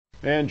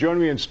And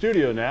joining me in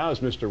studio now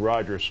is Mr.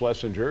 Roger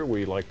Schlesinger.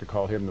 We like to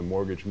call him the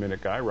Mortgage Minute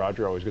Guy.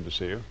 Roger, always good to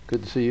see you.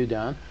 Good to see you,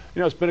 Don.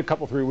 You know, it's been a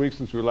couple, 3 weeks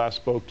since we last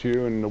spoke to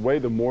you, and the way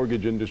the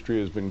mortgage industry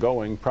has been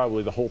going,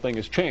 probably the whole thing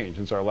has changed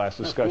since our last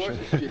discussion.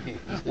 Of course it's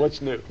changed.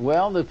 What's new?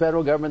 Well, the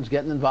federal government's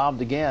getting involved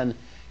again,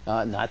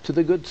 not to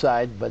the good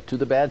side, but to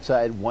the bad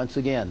side once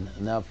again.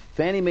 Now,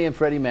 Fannie Mae and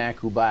Freddie Mac,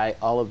 who buy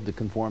all of the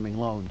conforming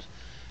loans,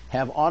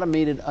 have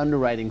automated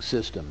underwriting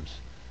systems.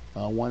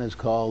 One is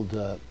called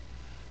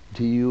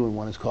DU and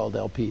one is called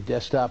LP,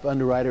 Desktop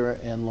Underwriter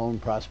and Loan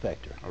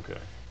Prospector. Okay.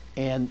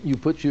 And you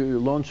put your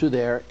loans through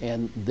there,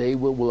 and they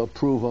will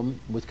approve them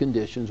with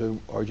conditions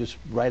or just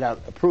write out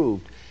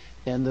approved.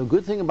 And the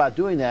good thing about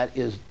doing that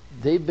is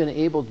we've been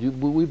able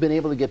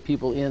to get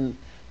people in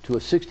to a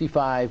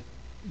 65%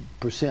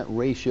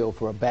 ratio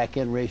for a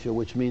back-end ratio,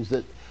 which means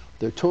that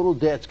their total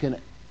debts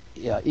can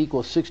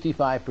equal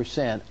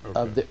 65%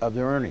 of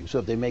their earnings. So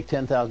if they make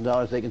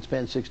 $10,000, they can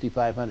spend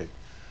 $6,500.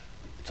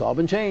 It's all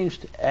been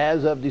changed.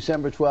 As of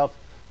December 12th,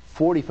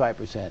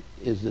 45%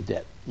 is the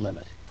debt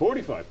limit.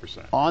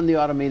 45%? On the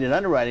automated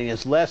underwriting.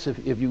 It's less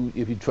if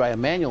you try a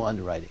manual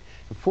underwriting.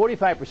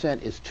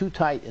 45% is too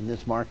tight in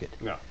this market.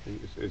 No.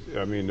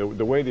 I mean,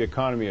 the way the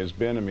economy has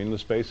been, I mean,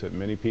 let's face it,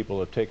 many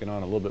people have taken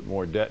on a little bit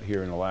more debt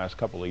here in the last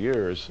couple of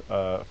years.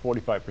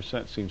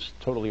 45% seems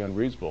totally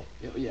unreasonable.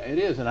 Yeah, it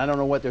is, and I don't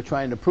know what they're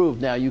trying to prove.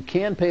 Now, you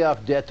can pay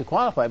off debt to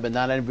qualify, but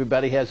not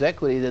everybody has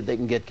equity that they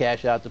can get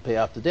cash out to pay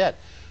off the debt.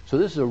 So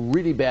this is a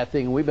really bad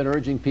thing, and we've been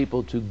urging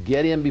people to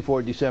get in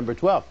before December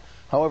 12th.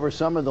 However,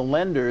 some of the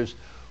lenders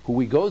who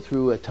we go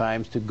through at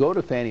times to go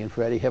to Fannie and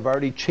Freddie have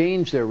already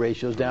changed their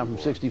ratios down from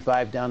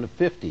 65 down to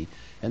 50,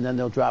 and then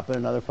they'll drop it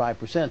another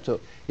 5%. So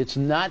it's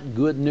not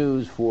good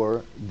news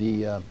for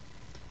the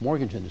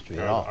mortgage industry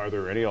at all. Are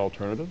there any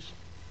alternatives?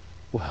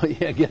 Well,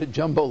 yeah, get a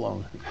jumbo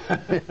loan.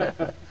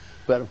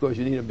 But, of course,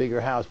 you need a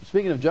bigger house. But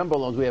speaking of jumbo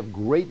loans, we have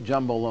great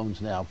jumbo loans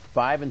now,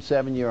 5- and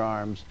 7-year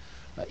ARMs.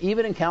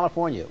 Even in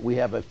California, we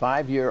have a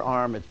 5-year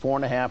ARM at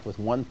 4.5 with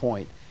 1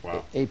 point,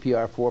 wow.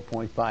 APR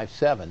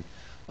 4.57.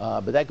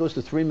 But that goes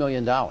to $3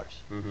 million.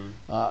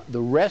 The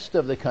rest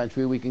of the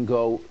country, we can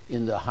go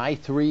in the high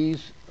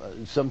threes,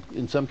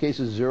 in some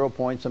cases 0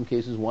 point, some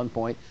cases 1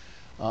 point,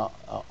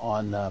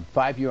 on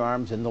 5-year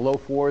ARMs, and the low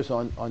fours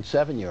on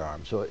 7-year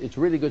ARMs. So it's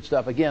really good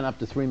stuff, again, up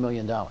to $3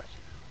 million. Well,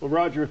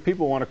 Roger, if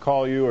people want to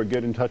call you or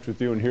get in touch with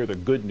you and hear the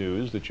good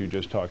news that you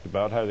just talked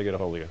about, how do they get a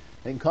hold of you?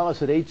 They can call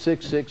us at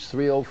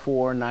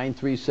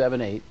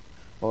 866-304-9378,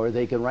 or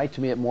they can write to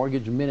me at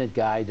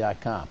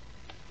mortgageminuteguy.com.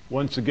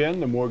 Once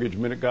again, the Mortgage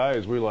Minute Guy,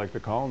 as we like to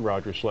call him,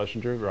 Roger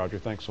Schlesinger. Roger,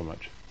 thanks so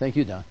much. Thank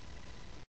you, Don.